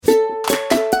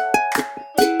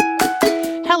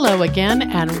Hello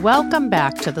again, and welcome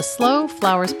back to the Slow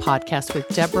Flowers Podcast with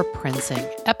Deborah Prinzing,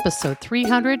 episode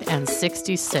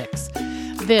 366.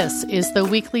 This is the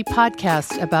weekly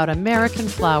podcast about American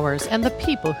flowers and the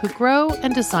people who grow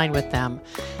and design with them.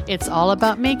 It's all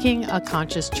about making a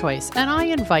conscious choice, and I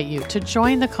invite you to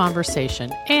join the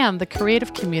conversation and the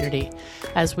creative community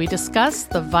as we discuss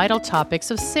the vital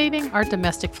topics of saving our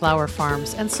domestic flower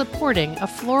farms and supporting a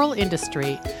floral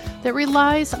industry that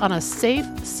relies on a safe,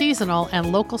 seasonal,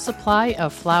 and local supply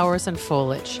of flowers and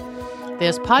foliage.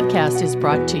 This podcast is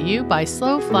brought to you by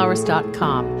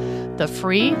slowflowers.com, the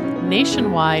free,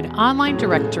 nationwide online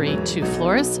directory to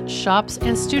florists, shops,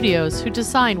 and studios who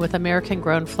design with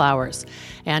American-grown flowers,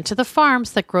 and to the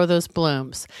farms that grow those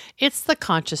blooms. It's the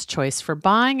conscious choice for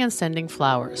buying and sending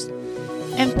flowers.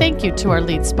 And thank you to our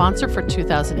lead sponsor for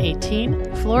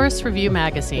 2018, Florist Review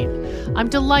Magazine. I'm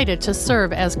delighted to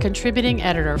serve as contributing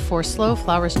editor for Slow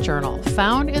Flowers Journal,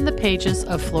 found in the pages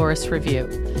of Florist Review.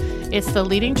 It's the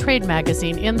leading trade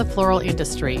magazine in the floral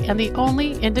industry and the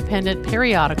only independent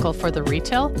periodical for the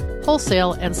retail,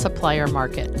 wholesale, and supplier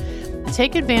market.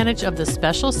 Take advantage of the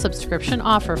special subscription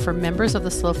offer for members of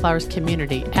the Slow Flowers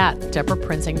community at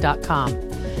deborahprinzing.com,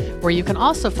 where you can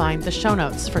also find the show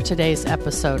notes for today's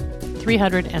episode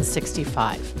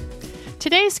 365.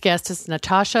 Today's guest is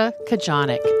Natasha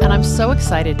Kajanic, and I'm so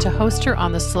excited to host her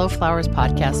on the Slow Flowers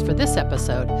podcast for this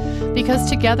episode because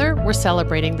together we're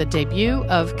celebrating the debut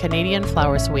of Canadian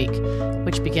Flowers Week,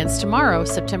 which begins tomorrow,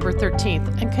 September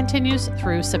 13th, and continues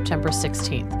through September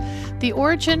 16th. The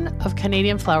origin of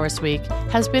Canadian Flowers Week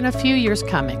has been a few years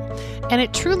coming, and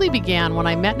it truly began when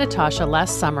I met Natasha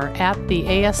last summer at the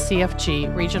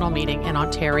ASCFG regional meeting in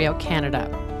Ontario, Canada.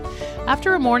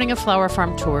 After a morning of flower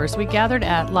farm tours, we gathered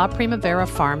at La Primavera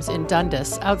Farms in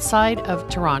Dundas, outside of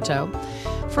Toronto,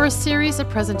 for a series of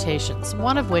presentations,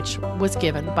 one of which was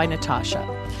given by Natasha.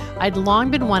 I'd long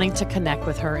been wanting to connect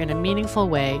with her in a meaningful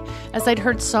way, as I'd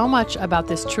heard so much about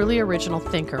this truly original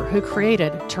thinker who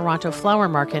created Toronto Flower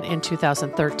Market in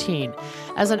 2013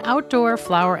 as an outdoor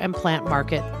flower and plant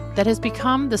market that has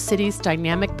become the city's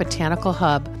dynamic botanical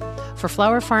hub for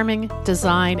flower farming,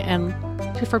 design, and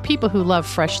for people who love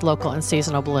fresh, local, and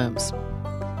seasonal blooms.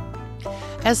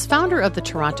 As founder of the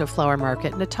Toronto Flower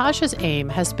Market, Natasha's aim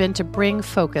has been to bring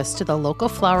focus to the local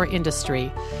flower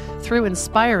industry through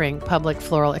inspiring public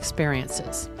floral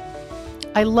experiences.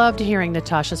 I loved hearing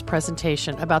Natasha's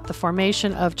presentation about the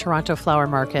formation of Toronto Flower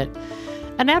Market,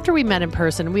 and after we met in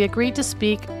person, we agreed to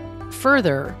speak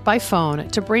further by phone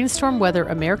to brainstorm whether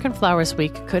American Flowers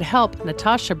Week could help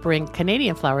Natasha bring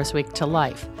Canadian Flowers Week to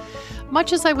life.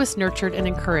 Much as I was nurtured and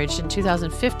encouraged in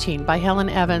 2015 by Helen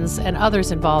Evans and others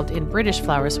involved in British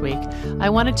Flowers Week, I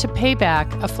wanted to pay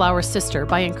back a flower sister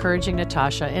by encouraging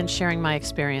Natasha and sharing my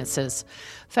experiences.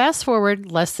 Fast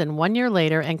forward less than 1 year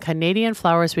later, and Canadian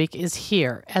Flowers Week is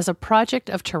here as a project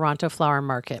of Toronto Flower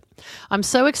Market. I'm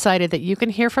so excited that you can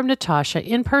hear from Natasha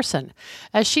in person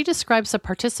as she describes the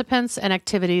participants and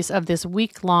activities of this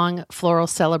week-long floral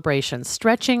celebration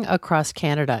stretching across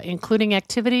Canada, including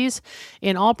activities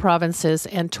in all provinces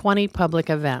and 20 public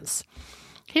events.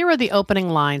 Here are the opening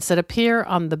lines that appear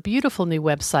on the beautiful new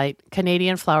website,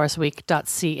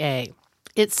 canadianflowersweek.ca.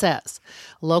 It says,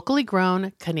 locally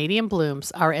grown Canadian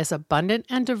blooms are as abundant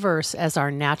and diverse as our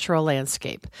natural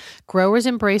landscape. Growers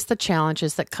embrace the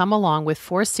challenges that come along with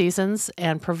 4 seasons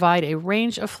and provide a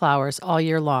range of flowers all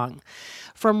year long.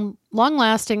 From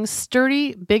long-lasting,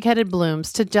 sturdy, big-headed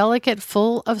blooms to delicate,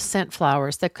 full-of-scent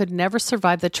flowers that could never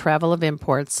survive the travel of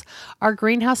imports, our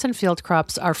greenhouse and field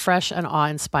crops are fresh and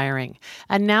awe-inspiring.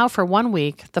 And now, for 1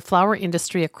 week, the flower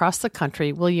industry across the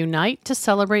country will unite to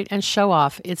celebrate and show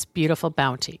off its beautiful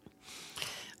bounty.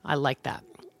 I like that.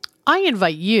 I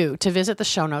invite you to visit the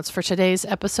show notes for today's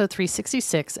episode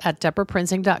 366 at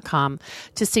deborahprinzing.com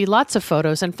to see lots of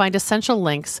photos and find essential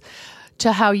links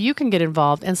to how you can get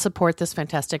involved and support this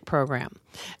fantastic program.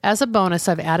 As a bonus,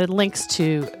 I've added links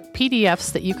to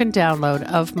PDFs that you can download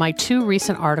of my 2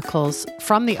 recent articles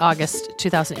from the August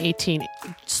 2018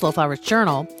 Slow Flowers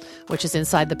Journal, which is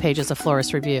inside the pages of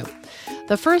Florist Review.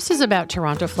 The first is about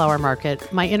Toronto Flower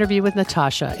Market, my interview with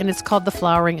Natasha, and it's called The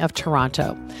Flowering of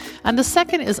Toronto. And the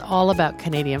second is all about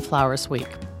Canadian Flowers Week.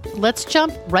 Let's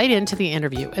jump right into the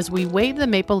interview as we wave the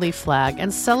maple leaf flag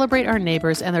and celebrate our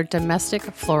neighbors and their domestic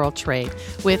floral trade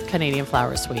with Canadian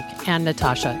Flowers Week and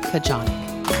Natasha Kajanic.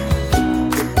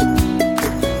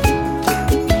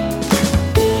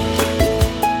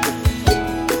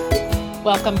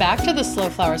 Welcome back to the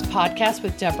Slow Flowers podcast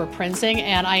with Deborah Prinzing,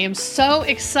 and I am so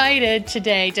excited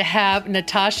today to have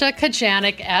Natasha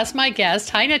Kajanic as my guest.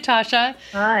 Hi, Natasha.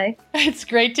 Hi. It's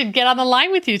great to get on the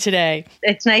line with you today.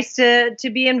 It's nice to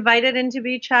be invited and to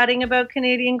be chatting about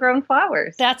Canadian-grown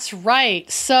flowers. That's right.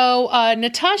 So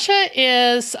Natasha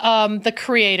is the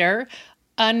creator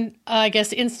and I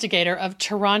guess instigator of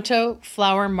Toronto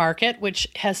Flower Market, which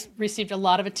has received a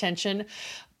lot of attention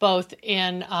both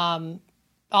in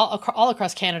all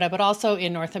across Canada, but also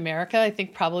in North America. I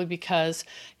think probably because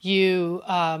you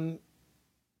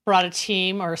brought a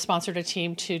team or sponsored a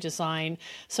team to design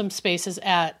some spaces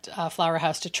at Flower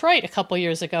House Detroit a couple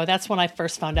years ago. That's when I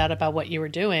first found out about what you were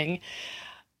doing.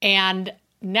 And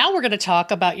now we're going to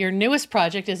talk about your newest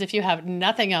project, as if you have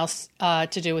nothing else to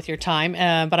do with your time.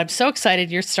 But I'm so excited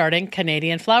you're starting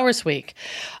Canadian Flowers Week.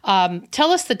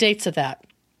 Tell us the dates of that.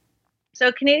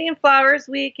 So Canadian Flowers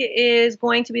Week is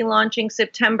going to be launching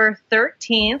September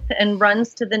 13th and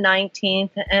runs to the 19th.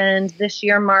 And this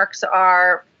year marks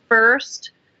our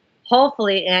first,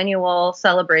 hopefully, annual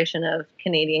celebration of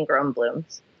Canadian-grown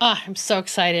blooms. Oh, I'm so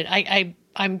excited.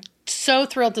 I'm so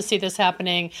thrilled to see this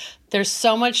happening. There's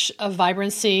so much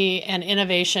vibrancy and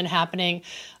innovation happening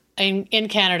in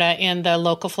Canada in the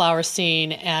local flower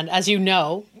scene. And as you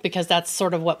know, because that's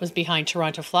sort of what was behind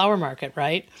Toronto Flower Market,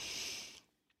 right?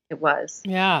 It was.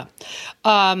 Yeah.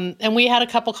 And we had a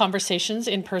couple conversations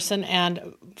in person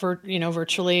and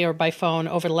virtually or by phone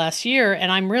over the last year.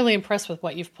 And I'm really impressed with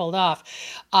what you've pulled off.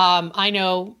 I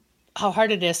know how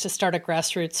hard it is to start a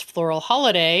grassroots floral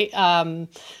holiday. I'm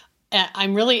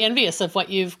really envious of what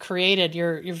you've created.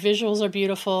 Your visuals are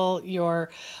beautiful. Your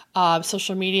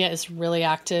social media is really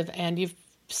active, and you've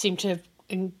seemed to have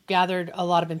gathered a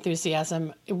lot of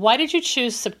enthusiasm. Why did you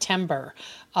choose September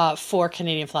for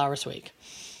Canadian Flowers Week?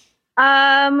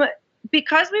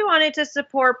 Because we wanted to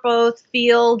support both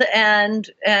field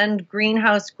and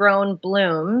greenhouse grown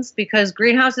blooms, because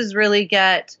greenhouses really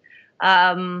get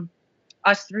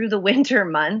us through the winter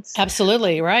months.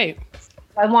 Absolutely, right.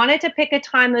 I wanted to pick a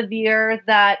time of year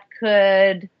that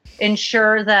could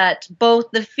ensure that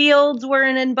both the fields were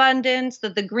in abundance,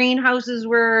 that the greenhouses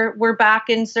were back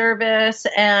in service,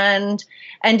 and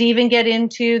even get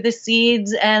into the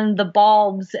seeds and the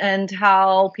bulbs and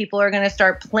how people are going to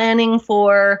start planning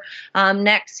for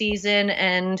next season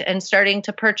and starting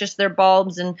to purchase their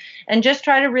bulbs and just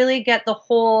try to really get the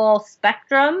whole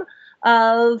spectrum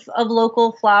of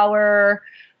local flower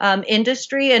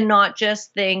industry and not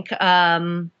just think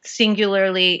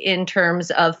singularly in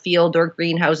terms of field or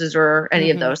greenhouses or any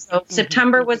of those. So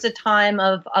September was a time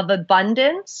of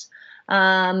abundance,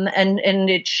 and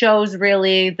it shows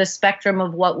really the spectrum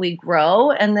of what we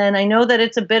grow. And then I know that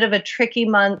it's a bit of a tricky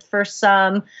month for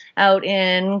some out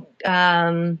in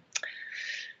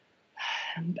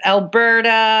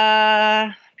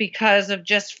Alberta because of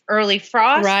just early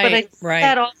frost. Right, but I think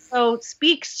that also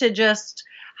speaks to just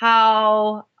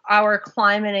how our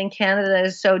climate in Canada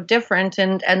is so different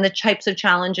and the types of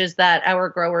challenges that our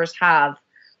growers have.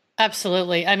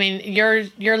 Absolutely. I mean,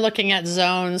 you're looking at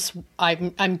zones,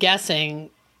 I'm guessing,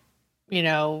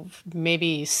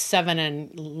 maybe 7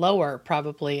 and lower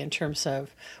probably in terms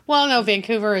of, well, no,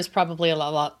 Vancouver is probably a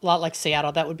lot like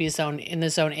Seattle. That would be in the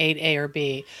zone 8, A or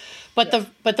B. But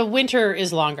the winter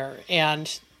is longer.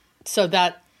 And so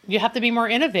that you have to be more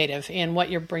innovative in what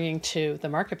you're bringing to the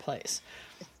marketplace.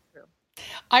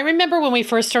 I remember when we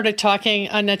first started talking,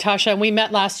 Natasha, and we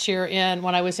met last year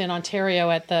when I was in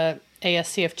Ontario at the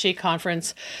ASCFG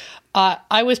conference.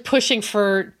 I was pushing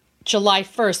for July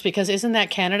 1st because isn't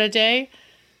that Canada Day?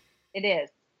 It is.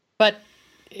 But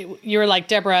you were like,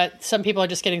 Deborah, some people are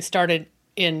just getting started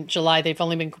in July. They've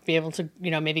only been able to,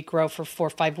 maybe grow for 4 or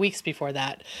 5 weeks before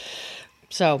that.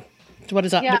 So what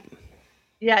is that? Yeah.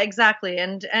 Yeah, exactly.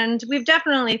 And we've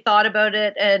definitely thought about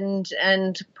it and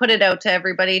put it out to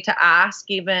everybody to ask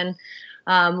even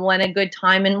when a good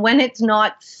time and when it's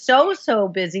not so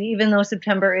busy, even though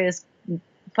September is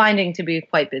finding to be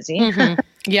quite busy. Mm-hmm.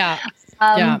 Yeah.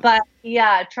 But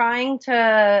yeah, trying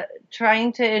to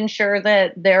ensure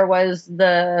that there was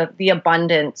the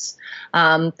abundance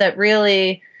that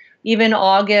really even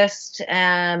August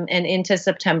and into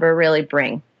September really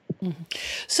bring. Mm-hmm.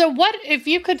 So what, if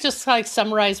you could just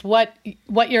summarize what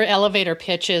your elevator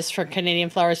pitch is for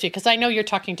Canadian Flowers Week, because I know you're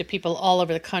talking to people all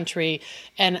over the country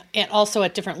and also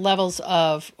at different levels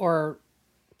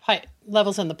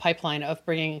levels in the pipeline of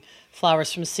bringing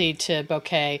flowers from seed to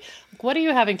bouquet. What are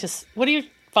you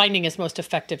finding is most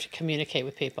effective to communicate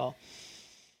with people?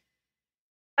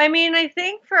 I mean, I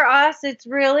think for us, it's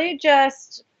really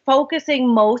just focusing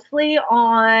mostly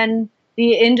on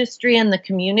the industry and the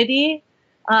community.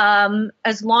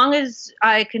 as long as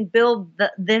I can build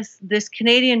this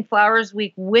Canadian Flowers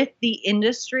Week with the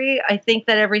industry, I think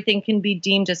that everything can be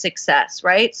deemed a success,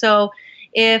 right? So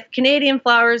if Canadian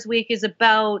Flowers Week is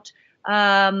about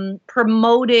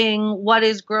promoting what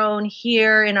is grown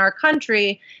here in our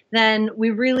country, then we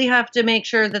really have to make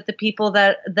sure that the people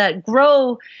that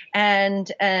grow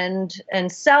and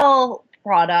sell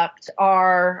product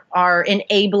are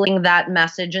enabling that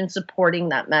message and supporting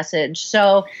that message.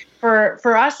 So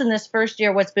for us in this first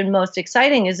year, what's been most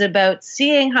exciting is about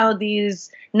seeing how these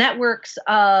networks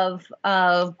of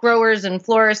growers and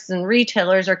florists and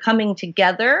retailers are coming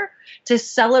together to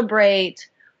celebrate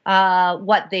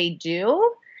what they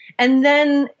do. And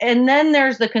then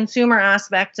there's the consumer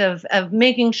aspect of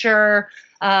making sure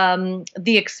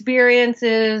the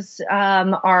experiences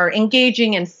are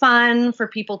engaging and fun for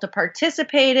people to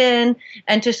participate in,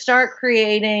 and to start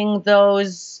creating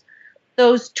those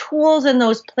tools and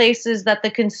those places that the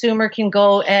consumer can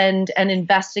go and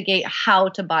investigate how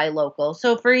to buy local.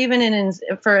 So for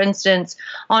instance,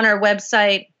 on our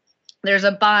website, there's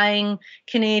a buying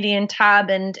Canadian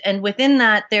tab, and within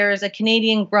that there's a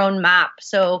Canadian grown map.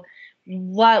 So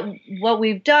what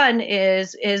we've done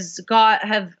is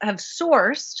have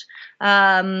sourced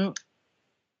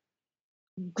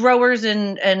growers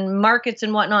and markets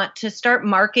and whatnot to start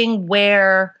marking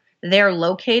where they're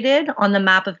located on the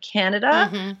map of Canada.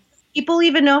 Mm-hmm. People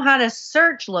even know how to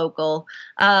search local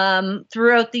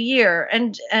throughout the year.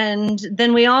 And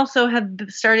then we also have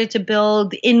started to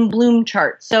build in bloom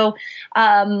charts. So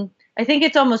I think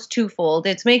it's almost twofold.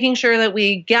 It's making sure that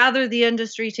we gather the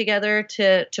industry together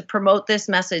to promote this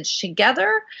message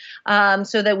together,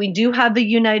 so that we do have a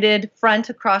united front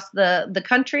across the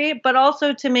country, but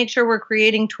also to make sure we're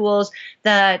creating tools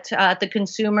that the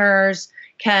consumers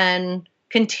can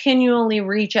continually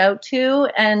reach out to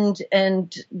and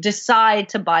decide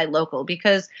to buy local.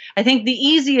 Because I think the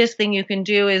easiest thing you can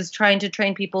do is trying to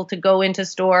train people to go into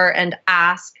store and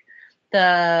ask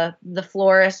the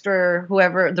florist or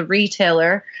whoever, the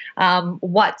retailer,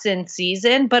 what's in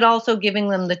season, but also giving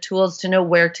them the tools to know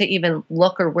where to even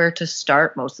look or where to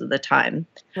start most of the time.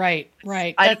 Right.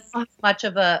 I don't know how much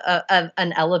of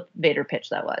an elevator pitch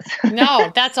that was.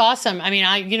 No, that's awesome. I mean,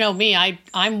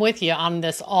 I'm with you on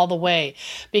this all the way,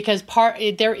 because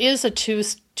there is a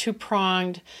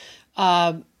two-pronged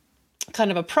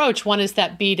kind of approach. One is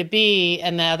that B2B,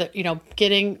 and the other,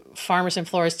 getting farmers and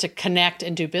florists to connect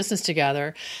and do business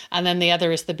together. And then the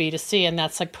other is the B2C, and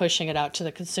that's like pushing it out to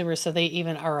the consumer so they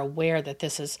even are aware that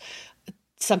this is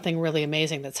something really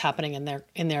amazing that's happening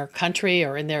in their country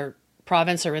or in their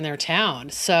province or in their town.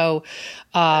 So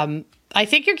I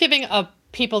think you're giving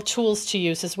people tools to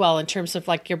use as well in terms of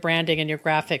like your branding and your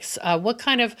graphics. What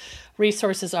kind of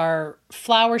resources are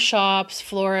flower shops,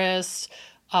 florists,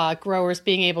 growers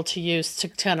being able to use to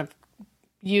kind of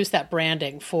use that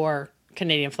branding for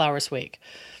Canadian Flowers Week?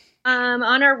 On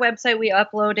our website, we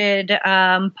uploaded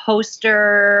a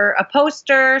poster,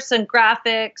 some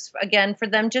graphics, again, for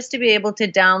them just to be able to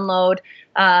download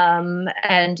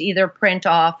and either print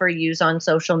off or use on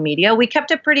social media. We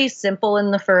kept it pretty simple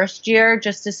in the first year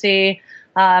just to see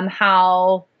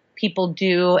how people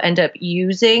do end up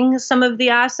using some of the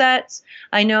assets.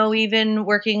 I know even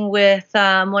working with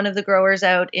one of the growers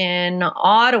out in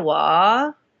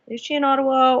Ottawa. Is she in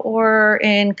Ottawa or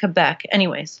in Quebec?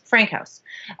 Anyways, Frank House.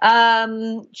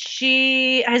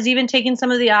 She has even taken some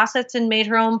of the assets and made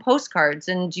her own postcards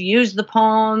and used the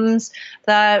poems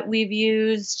that we've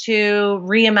used to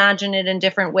reimagine it in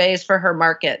different ways for her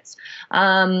markets.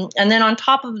 And then on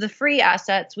top of the free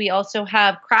assets, we also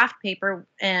have craft paper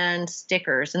and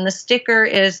stickers. And the sticker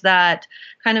is that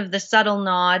kind of the subtle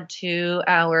nod to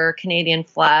our Canadian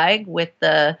flag with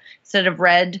the instead of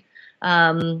red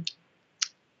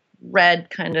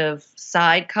kind of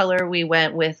side color, we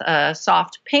went with a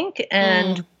soft pink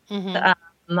and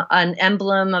an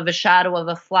emblem of a shadow of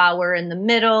a flower in the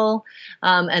middle,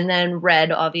 and then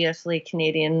red, obviously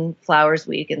Canadian Flowers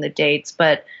Week and the dates.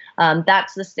 But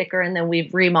that's the sticker, and then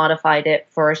we've remodified it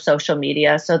for social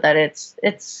media so that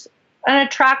it's an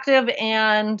attractive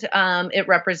and it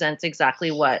represents exactly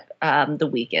what the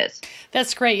week is.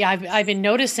 That's great. Yeah, I've been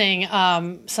noticing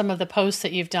some of the posts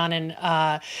that you've done,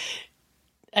 and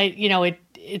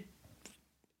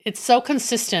it's so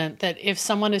consistent that if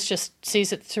someone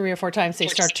sees it 3 or 4 times, they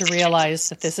start to realize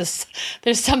that this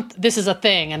is a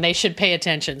thing and they should pay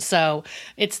attention. So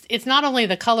it's not only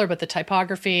the color, but the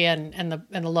typography and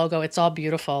the logo. It's all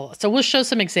beautiful. So we'll show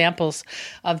some examples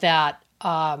of that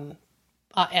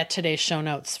at today's show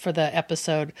notes for the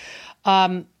episode.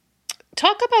 Talk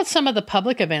about some of the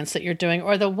public events that you're doing,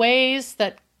 or the ways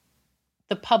that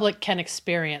the public can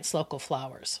experience local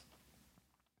flowers.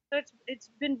 So it's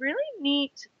been really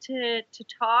neat to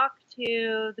talk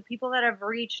to the people that have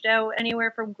reached out,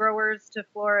 anywhere from growers to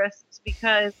florists,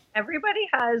 because everybody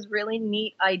has really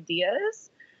neat ideas.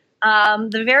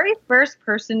 The very first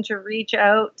person to reach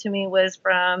out to me was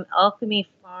from Alchemy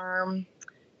Farm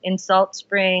in Salt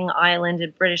Spring Island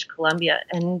in British Columbia,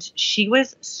 and she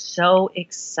was so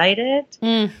excited.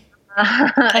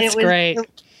 That's great.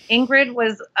 Ingrid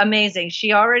was amazing.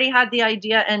 She already had the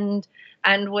idea and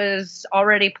was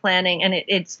already planning, and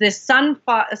it's this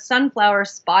sunflower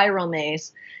spiral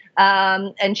maze.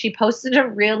 And she posted a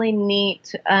really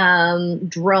neat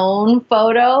drone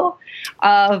photo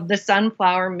of the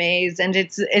sunflower maze, and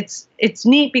it's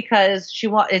neat because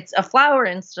it's a flower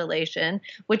installation,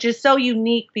 which is so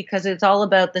unique because it's all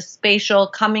about the spatial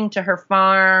coming to her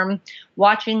farm,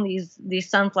 watching these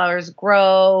sunflowers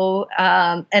grow,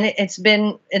 and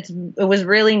it was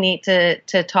really neat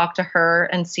to talk to her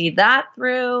and see that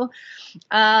through.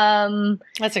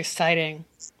 That's exciting.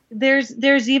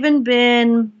 There's even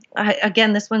been.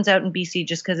 Again, this one's out in BC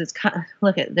just because it's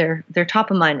look at they're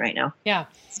top of mind right now. Yeah.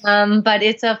 But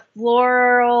it's a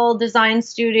floral design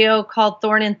studio called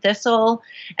Thorn and Thistle,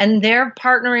 and they're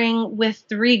partnering with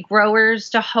 3 growers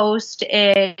to host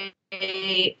a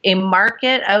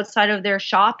market outside of their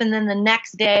shop, and then the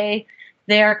next day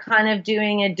they're kind of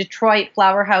doing a Detroit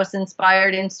Flower House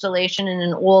inspired installation in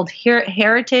an old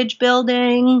heritage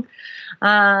building.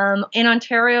 In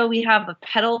Ontario, we have a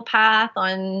pedal path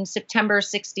on September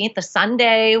 16th, a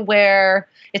Sunday, where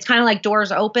it's kind of like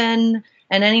doors open,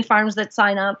 and any farms that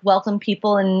sign up welcome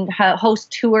people and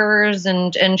host tours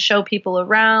and show people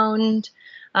around.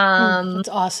 That's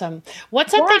awesome.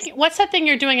 What's that thing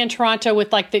you're doing in Toronto with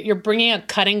that you're bringing a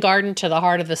cutting garden to the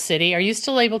heart of the city? Are you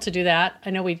still able to do that? I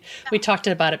know we talked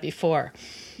about it before.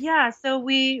 Yeah, so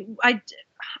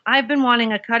I've been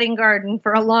wanting a cutting garden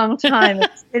for a long time in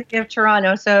the city of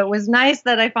Toronto, so it was nice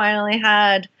that I finally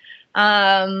had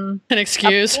an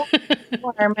excuse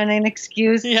and an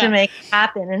excuse to make it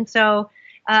happen. And so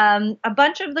a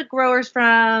bunch of the growers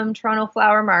from Toronto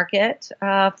Flower Market,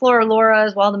 Flora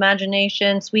Laura's, Wild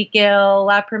Imagination, Sweet Gale,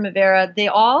 La Primavera, they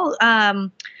all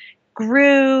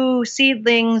grew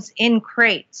seedlings in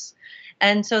crates.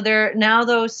 And so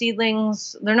those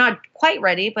seedlings, they're not quite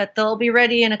ready, but they'll be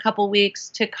ready in a couple weeks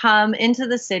to come into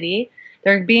the city.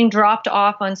 They're being dropped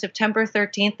off on September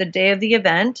 13th, the day of the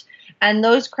event. And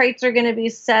those crates are going to be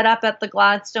set up at the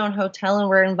Gladstone Hotel, and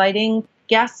we're inviting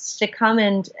guests to come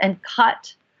and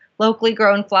cut locally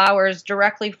grown flowers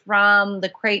directly from the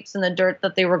crates and the dirt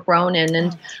that they were grown in.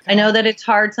 And I know that it's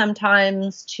hard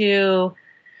sometimes to,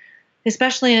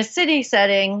 especially in a city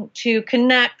setting, to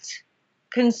connect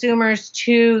consumers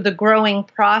to the growing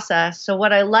process. So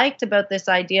what I liked about this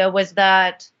idea was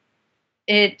that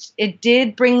it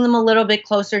did bring them a little bit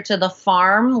closer to the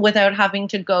farm without having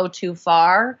to go too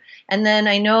far. And then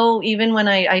I know even when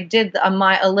I did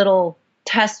a little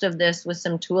test of this with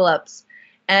some tulips,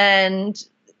 and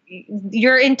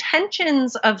your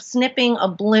intentions of snipping a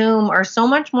bloom are so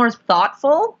much more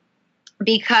thoughtful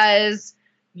because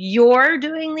you're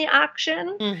doing the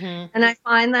action. Mm-hmm. And I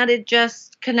find that it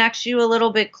just connects you a little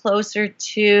bit closer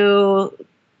to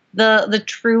the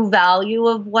true value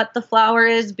of what the flower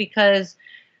is, because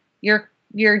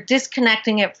you're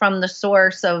disconnecting it from the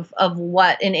source of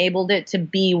what enabled it to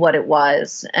be what it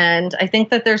was. And I think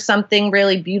that there's something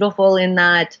really beautiful in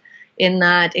that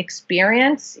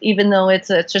experience, even though it's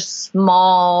a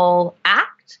small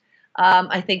act.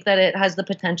 I think that it has the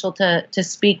potential to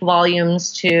speak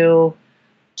volumes to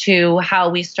how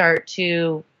we start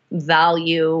to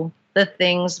value the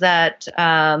things that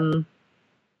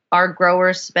our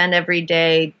growers spend every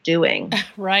day doing.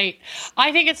 Right.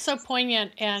 I think it's so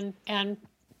poignant and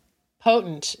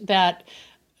potent that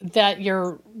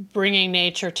you're bringing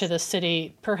nature to the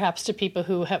city, perhaps to people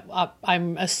who have,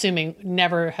 I'm assuming,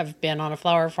 never have been on a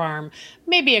flower farm,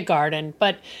 maybe a garden,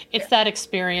 but it's that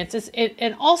experience.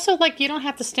 And also, you don't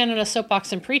have to stand on a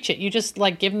soapbox and preach it. You just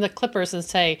give them the clippers and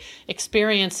say,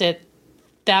 experience it.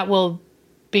 That will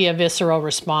be a visceral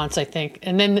response, I think.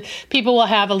 And then people will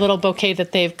have a little bouquet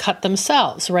that they've cut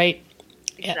themselves, right?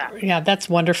 Exactly. Yeah, that's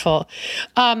wonderful.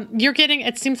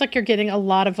 It seems like you're getting a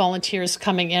lot of volunteers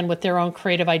coming in with their own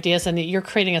creative ideas, and you're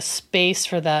creating a space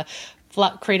for the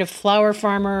creative flower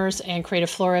farmers and creative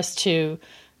florists to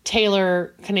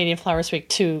tailor Canadian Flowers Week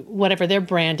to whatever their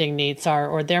branding needs are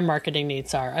or their marketing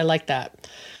needs are. I like that.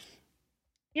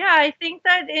 Yeah, I think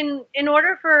that in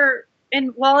order for,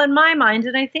 in my mind,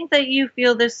 and I think that you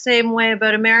feel the same way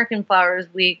about American Flowers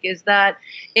Week, is that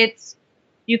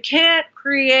you can't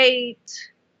create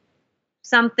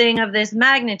something of this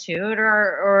magnitude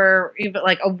or even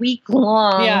a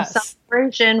week-long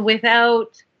celebration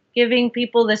without giving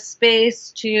people the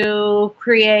space to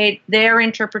create their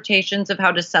interpretations of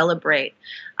how to celebrate.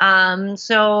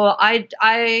 So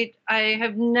I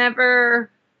have never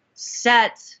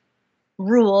set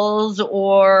rules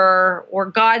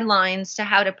or guidelines to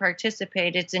how to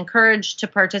participate. It's encouraged to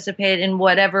participate in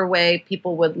whatever way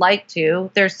people would like to.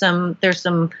 There's some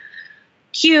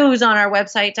cues on our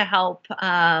website to help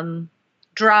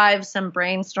drive some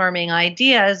brainstorming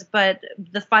ideas, but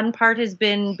the fun part has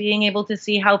been being able to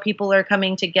see how people are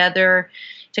coming together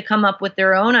to come up with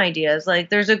their own ideas. Like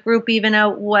there's a group even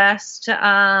out west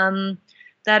that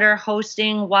are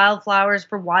hosting wildflowers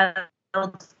for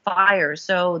wildfires.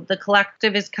 So the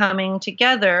collective is coming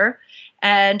together,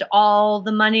 and all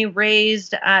the money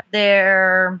raised at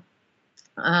their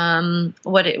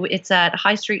it's at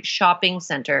High Street Shopping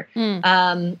Center,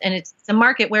 and it's a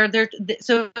market where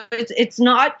it's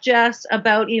not just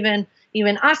about even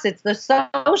us. It's the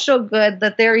social good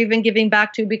that they're even giving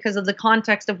back to because of the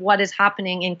context of what is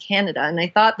happening in Canada. And I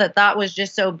thought that was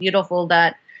just so beautiful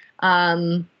that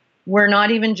we're not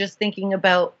even just thinking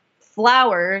about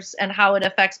flowers and how it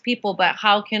affects people, but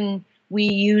how can we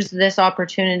use this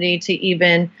opportunity to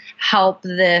even help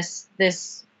this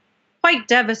quite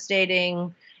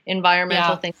devastating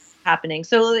environmental things happening.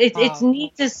 So it's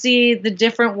neat to see the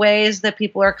different ways that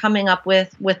people are coming up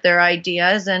with their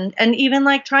ideas and even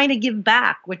like trying to give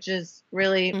back, which is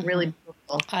really, really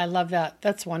beautiful. I love that.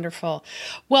 That's wonderful.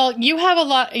 Well, you have a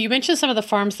lot, you mentioned some of the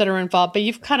farms that are involved, but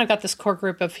you've kind of got this core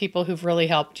group of people who've really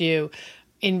helped you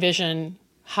envision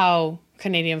how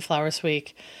Canadian Flowers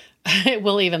Week it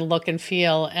will even look and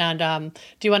feel. And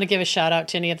do you want to give a shout out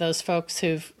to any of those folks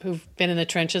who've been in the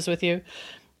trenches with you?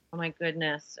 Oh my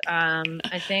goodness.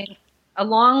 I think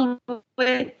along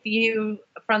with you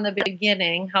from the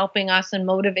beginning, helping us and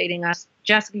motivating us,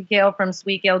 Jessica Gale from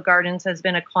Sweet Gale Gardens has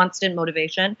been a constant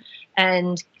motivation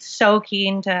and so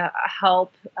keen to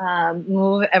help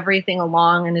move everything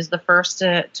along, and is the first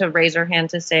to raise her hand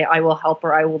to say, I will help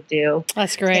or I will do.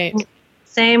 That's great.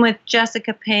 Same with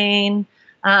Jessica Payne.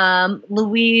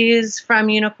 Louise from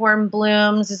Unicorn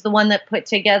Blooms is the one that put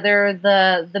together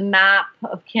the map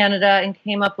of Canada and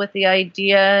came up with the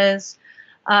ideas.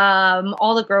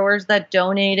 All the growers that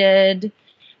donated.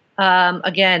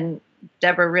 Again,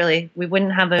 Deborah, really, we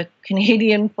wouldn't have a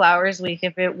Canadian Flowers Week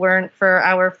if it weren't for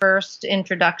our first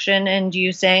introduction and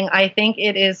you saying, I think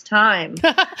it is time.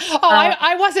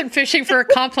 I wasn't fishing for a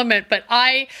compliment, but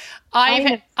I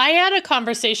had a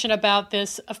conversation about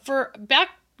this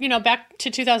back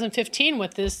to 2015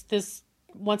 with this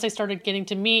once I started getting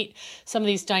to meet some of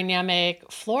these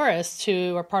dynamic florists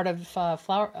who are part of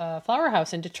Flower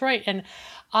House in Detroit. And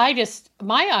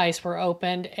my eyes were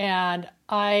opened, and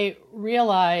I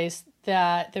realized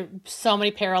that there are so many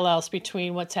parallels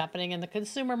between what's happening in the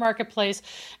consumer marketplace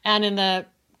and in the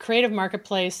creative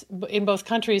marketplace in both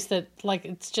countries, that like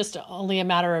it's just only a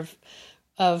matter of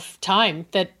time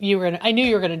that I knew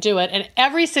you were going to do it. And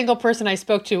every single person I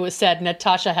spoke to said,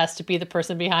 Natasha has to be the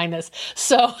person behind this.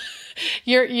 So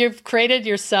you've created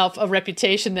yourself a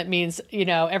reputation that means,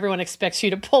 everyone expects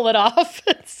you to pull it off.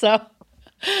 So,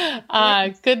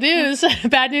 good news,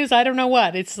 bad news. I don't know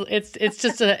what it's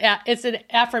just it's an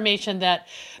affirmation that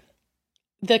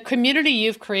the community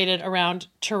you've created around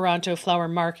Toronto Flower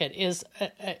Market is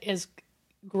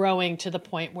growing to the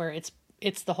point where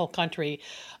it's the whole country.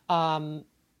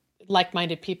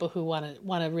 Like-minded people who want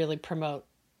to really promote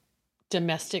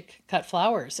domestic cut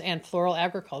flowers and floral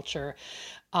agriculture,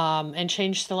 and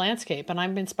change the landscape. And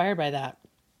I'm inspired by that.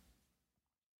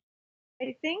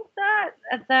 I think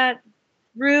that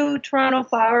through Toronto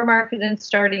Flower Market and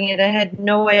starting it, I had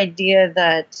no idea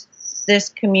that this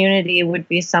community would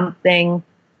be something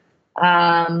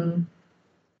that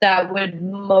would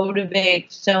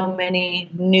motivate so many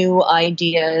new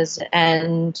ideas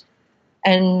and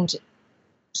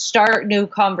start new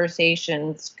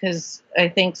conversations, because I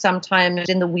think sometimes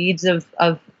in the weeds of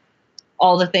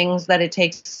all the things that it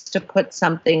takes to put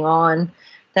something on,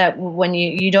 that when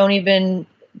you don't even,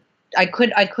 I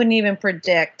couldn't even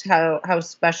predict how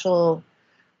special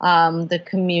the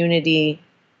community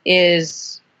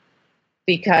is,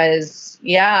 because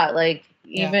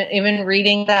even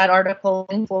reading that article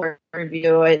in Florida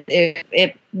Review,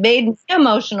 it made me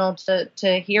emotional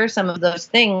to hear some of those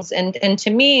things, and to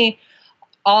me,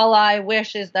 all I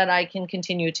wish is that I can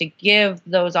continue to give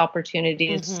those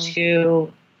opportunities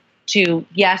to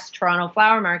yes, Toronto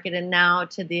Flower Market, and now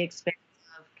to the expansion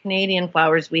of Canadian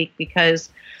Flowers Week, because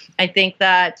I think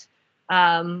that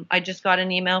I just got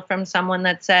an email from someone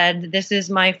that said, this is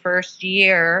my first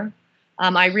year.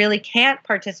 I really can't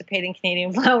participate in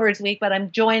Canadian Flowers Week, but I'm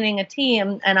joining a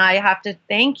team, and I have to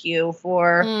thank you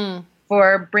for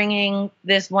for bringing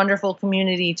this wonderful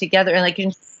community together. And like,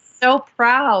 I'm so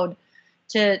proud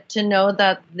to know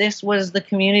that this was the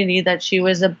community that she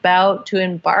was about to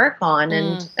embark on.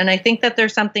 And I think that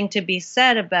there's something to be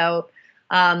said about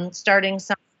starting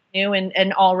something new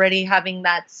and already having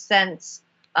that sense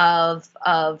of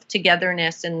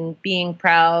togetherness and being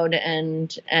proud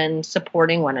and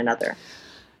supporting one another.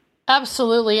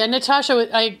 Absolutely. And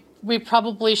Natasha, we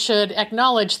probably should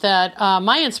acknowledge that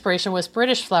my inspiration was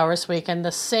British Flowers Week, and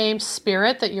the same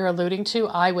spirit that you're alluding to,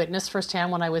 I witnessed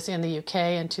firsthand when I was in the UK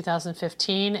in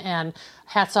 2015. And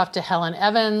hats off to Helen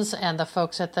Evans and the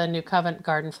folks at the New Covent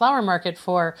Garden Flower Market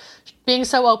for being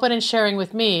so open and sharing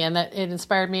with me, and that it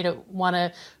inspired me to want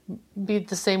to be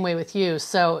the same way with you.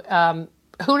 So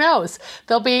who knows?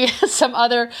 There'll be some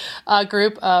other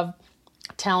group of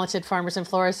talented farmers and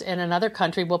florists in another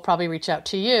country will probably reach out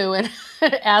to you and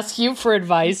ask you for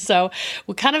advice. So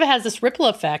it kind of has this ripple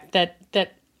effect that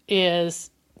is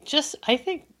just,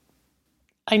 I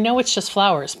know it's just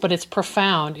flowers, but it's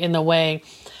profound in the way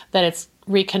that it's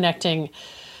reconnecting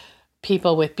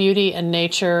people with beauty and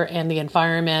nature and the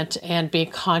environment, and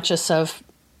being conscious of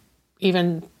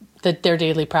even their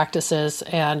daily practices.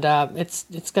 And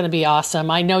it's going to be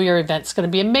awesome. I know your event's going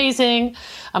to be amazing.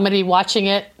 I'm going to be watching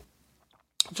it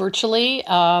virtually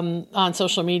on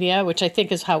social media, which I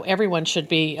think is how everyone should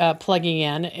be plugging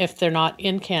in if they're not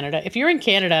in Canada. If you're in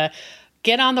Canada,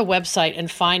 get on the website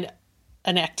and find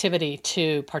an activity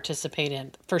to participate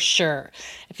in for sure.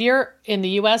 If you're in the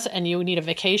US and you need a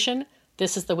vacation,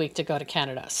 this is the week to go to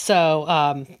Canada. So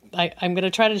I'm going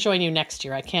to try to join you next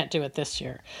year. I can't do it this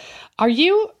year. I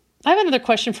have another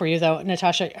question for you though,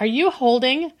 Natasha. Are you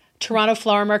holding Toronto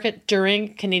Flower Market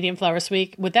during Canadian Flowers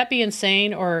Week? Would that be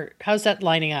insane, or how's that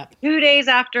lining up? 2 days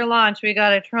after launch, we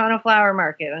got a Toronto Flower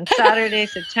Market on Saturday,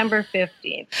 September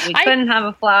 15th. We couldn't have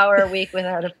a flower week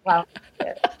without a flower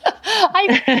market.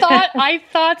 I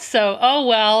thought so. Oh,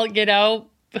 well,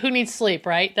 who needs sleep,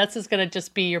 right? That's just going to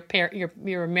just be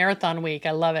your marathon week.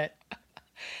 I love it.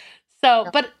 So,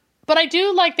 But I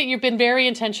do like that you've been very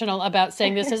intentional about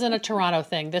saying this isn't a Toronto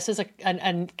thing. This is a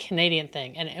Canadian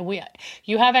thing. And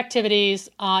you have activities.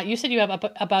 You said you have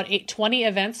about 20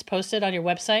 events posted on your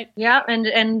website. Yeah,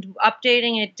 and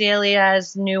updating it daily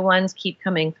as new ones keep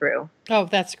coming through. Oh,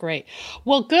 that's great.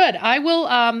 Well, good. I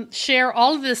will share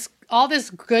all this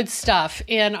good stuff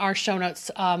in our show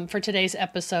notes for today's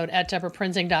episode at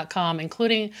DeborahPrinzing.com,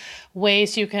 including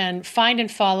ways you can find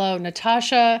and follow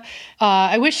Natasha.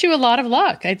 I wish you a lot of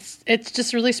luck. It's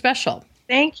just really special.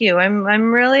 Thank you.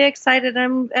 I'm really excited.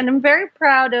 I'm very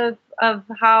proud of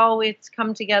how it's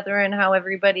come together and how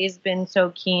everybody's been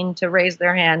so keen to raise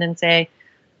their hand and say,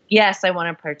 yes, I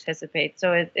want to participate.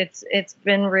 So it's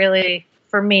been really,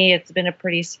 for me, it's been a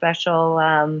pretty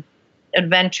special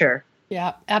adventure.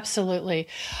 Yeah, absolutely.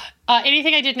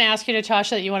 Anything I didn't ask you,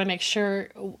 Natasha, that you want to make sure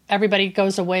everybody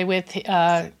goes away with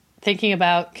thinking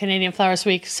about Canadian Flowers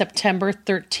Week, September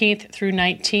 13th through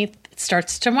 19th? It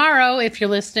starts tomorrow if you're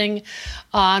listening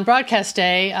on broadcast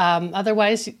day.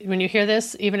 Otherwise, when you hear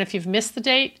this, even if you've missed the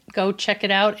date, go check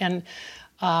it out and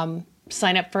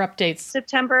sign up for updates.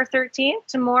 September 13th,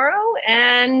 tomorrow.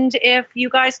 And if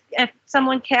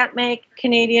someone can't make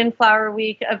Canadian Flower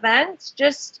Week events,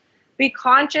 just be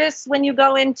conscious when you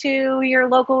go into your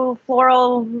local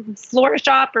flora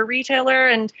shop or retailer,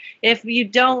 and if you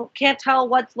can't tell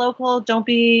what's local, don't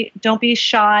be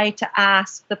shy to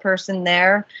ask the person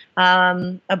there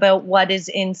about what is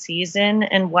in season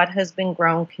and what has been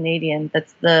grown Canadian.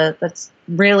 That's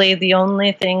really the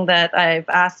only thing that I've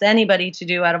asked anybody to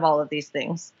do out of all of these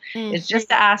things, is just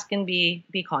to ask and be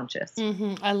conscious.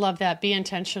 Mm-hmm. I love that. Be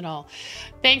intentional.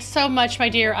 Thanks so much, my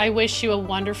dear. I wish you a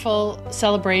wonderful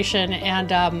celebration,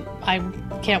 and I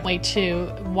can't wait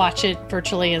to watch it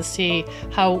virtually and see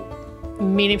how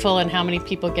meaningful and how many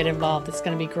people get involved. It's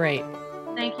going to be great.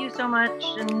 Thank you so much,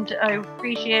 and I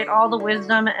appreciate all the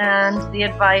wisdom and the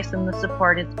advice and the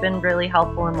support. It's been really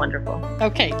helpful and wonderful.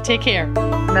 Okay, take care.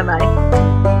 Bye-bye.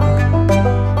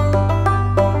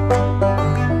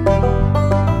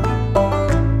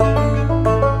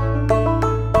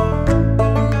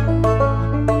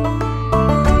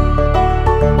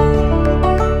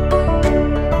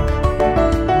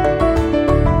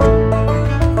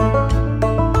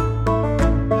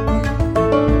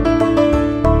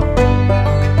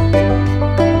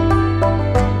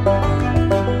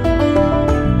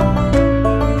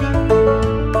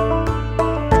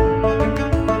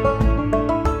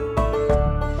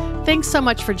 Thanks so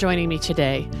much for joining me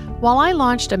today. While I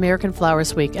launched American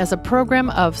Flowers Week as a program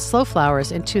of slow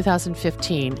flowers in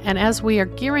 2015, and as we are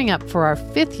gearing up for our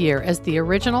 5th year as the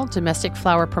original domestic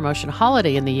flower promotion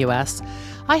holiday in the U.S.,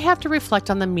 I have to reflect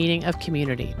on the meaning of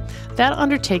community. That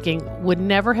undertaking would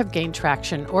never have gained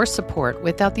traction or support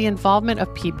without the involvement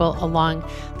of people along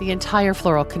the entire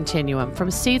floral continuum, from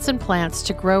seeds and plants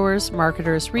to growers,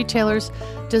 marketers, retailers,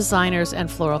 designers, and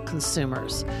floral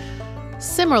consumers.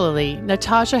 Similarly,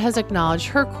 Natasha has acknowledged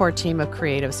her core team of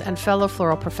creatives and fellow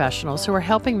floral professionals who are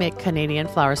helping make Canadian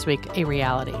Flowers Week a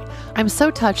reality. I'm so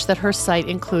touched that her site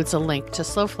includes a link to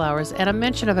Slow Flowers and a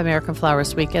mention of American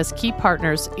Flowers Week as key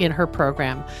partners in her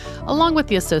program, along with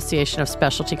the Association of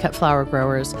Specialty Cut Flower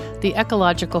Growers, the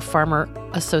Ecological Farmer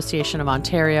Association of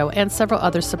Ontario, and several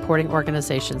other supporting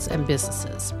organizations and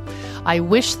businesses. I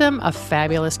wish them a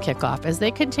fabulous kickoff as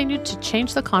they continue to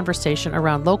change the conversation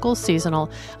around local, seasonal,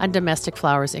 and domestic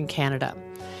flowers in Canada.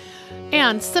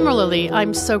 And similarly,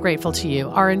 I'm so grateful to you,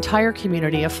 our entire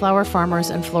community of flower farmers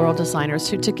and floral designers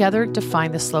who together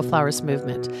define the Slow Flowers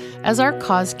movement. As our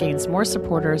cause gains more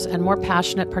supporters and more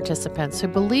passionate participants who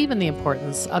believe in the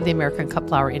importance of the American cut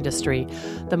flower industry,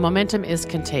 the momentum is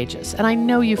contagious, and I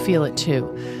know you feel it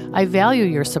too. I value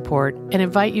your support and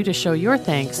invite you to show your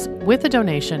thanks with a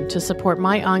donation to support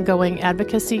my ongoing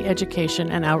advocacy, education,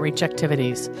 and outreach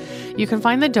activities. You can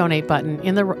find the donate button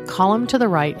in the column to the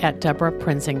right at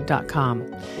deborahprinzing.com.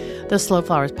 The Slow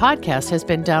Flowers podcast has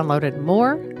been downloaded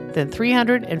more than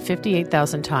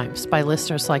 358,000 times by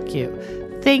listeners like you.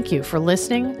 Thank you for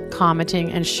listening,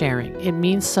 commenting, and sharing. It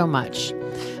means so much.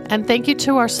 And thank you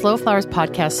to our Slow Flowers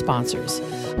podcast sponsors,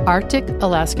 Arctic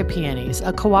Alaska Peonies,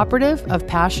 a cooperative of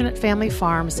passionate family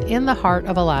farms in the heart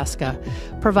of Alaska,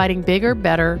 providing bigger,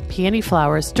 better peony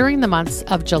flowers during the months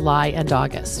of July and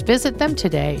August. Visit them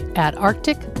today at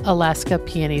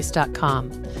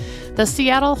arcticalaskapeonies.com. The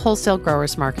Seattle Wholesale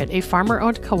Growers Market, a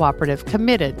farmer-owned cooperative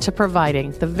committed to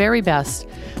providing the very best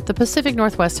the Pacific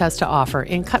Northwest has to offer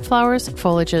in cut flowers,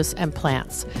 foliages, and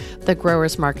plants. The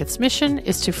Growers Market's mission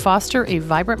is to foster a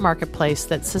vibrant marketplace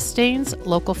that sustains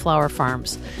local flower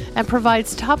farms and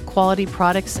provides top-quality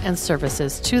products and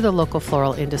services to the local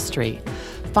floral industry.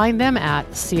 Find them at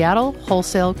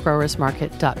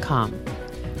seattlewholesalegrowersmarket.com.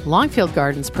 Longfield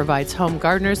Gardens provides home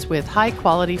gardeners with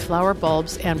high-quality flower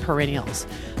bulbs and perennials.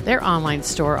 Their online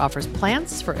store offers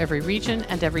plants for every region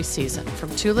and every season, from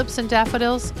tulips and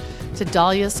daffodils to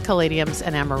dahlias, caladiums,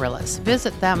 and amaryllis.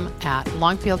 Visit them at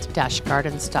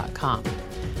longfield-gardens.com.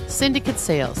 Syndicate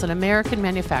Sales, an American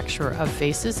manufacturer of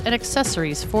vases and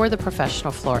accessories for the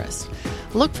professional florist.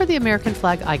 Look for the American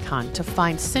flag icon to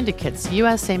find Syndicate's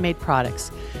USA-made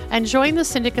products and join the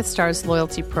Syndicate Stars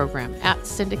loyalty program at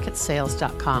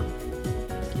syndicatesales.com.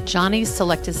 Johnny's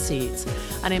Selected Seeds,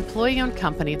 an employee-owned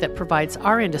company that provides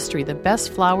our industry the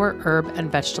best flower, herb,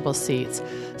 and vegetable seeds,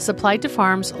 supplied to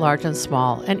farms large and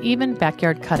small, and even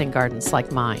backyard cutting gardens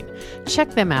like mine. Check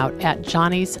them out at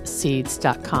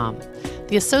johnnysseeds.com.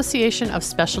 The Association of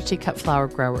Specialty Cut Flower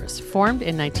Growers, formed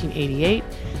in 1988,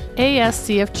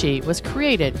 ASCFG was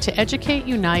created to educate,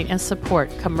 unite, and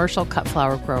support commercial cut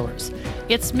flower growers.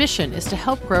 Its mission is to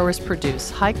help growers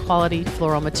produce high-quality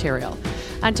floral material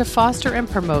and to foster and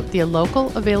promote the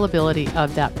local availability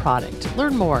of that product.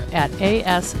 Learn more at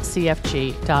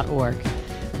ascfg.org.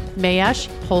 Mayesh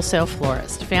Wholesale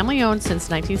Florist. Family-owned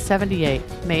since 1978,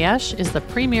 Mayesh is the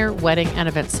premier wedding and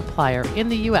event supplier in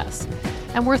the U.S.,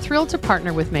 and we're thrilled to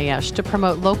partner with Mayesh to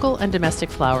promote local and domestic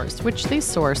flowers, which they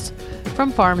source from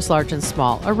farms large and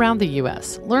small around the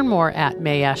U.S. Learn more at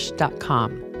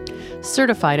mayesh.com.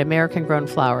 Certified American-Grown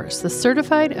Flowers. The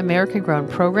Certified American-Grown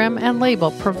program and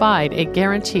label provide a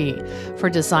guarantee for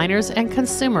designers and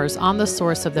consumers on the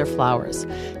source of their flowers.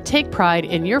 Take pride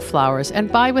in your flowers and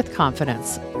buy with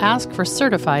confidence. Ask for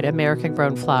Certified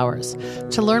American-Grown Flowers.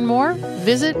 To learn more,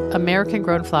 visit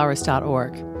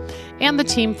americangrownflowers.org. And the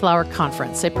Team Flower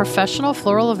Conference, a professional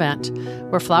floral event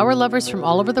where flower lovers from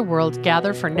all over the world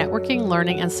gather for networking,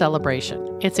 learning, and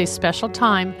celebration. It's a special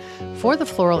time for the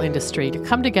floral industry to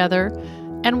come together,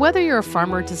 and whether you're a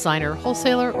farmer, designer,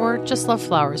 wholesaler, or just love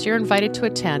flowers, you're invited to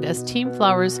attend as Team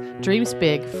Flowers dreams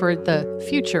big for the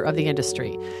future of the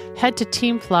industry. Head to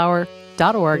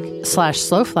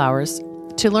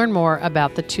teamflower.org/slowflowers to learn more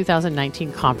about the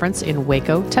 2019 conference in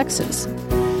Waco, Texas.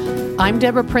 I'm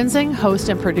Deborah Prinzing, host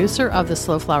and producer of the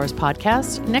Slow Flowers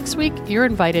podcast. Next week, you're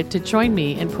invited to join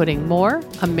me in putting more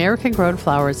American-grown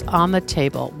flowers on the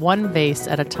table, one vase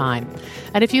at a time.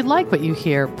 And if you like what you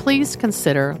hear, please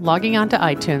consider logging onto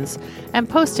iTunes and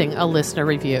posting a listener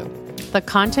review. The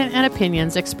content and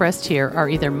opinions expressed here are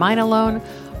either mine alone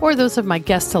or those of my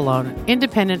guests alone,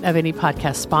 independent of any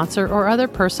podcast sponsor or other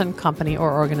person, company,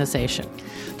 or organization.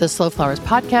 The Slow Flowers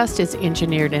podcast is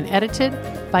engineered and edited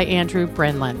by Andrew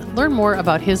Brenlin. Learn more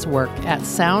about his work at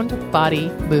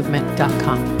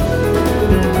soundbodymovement.com.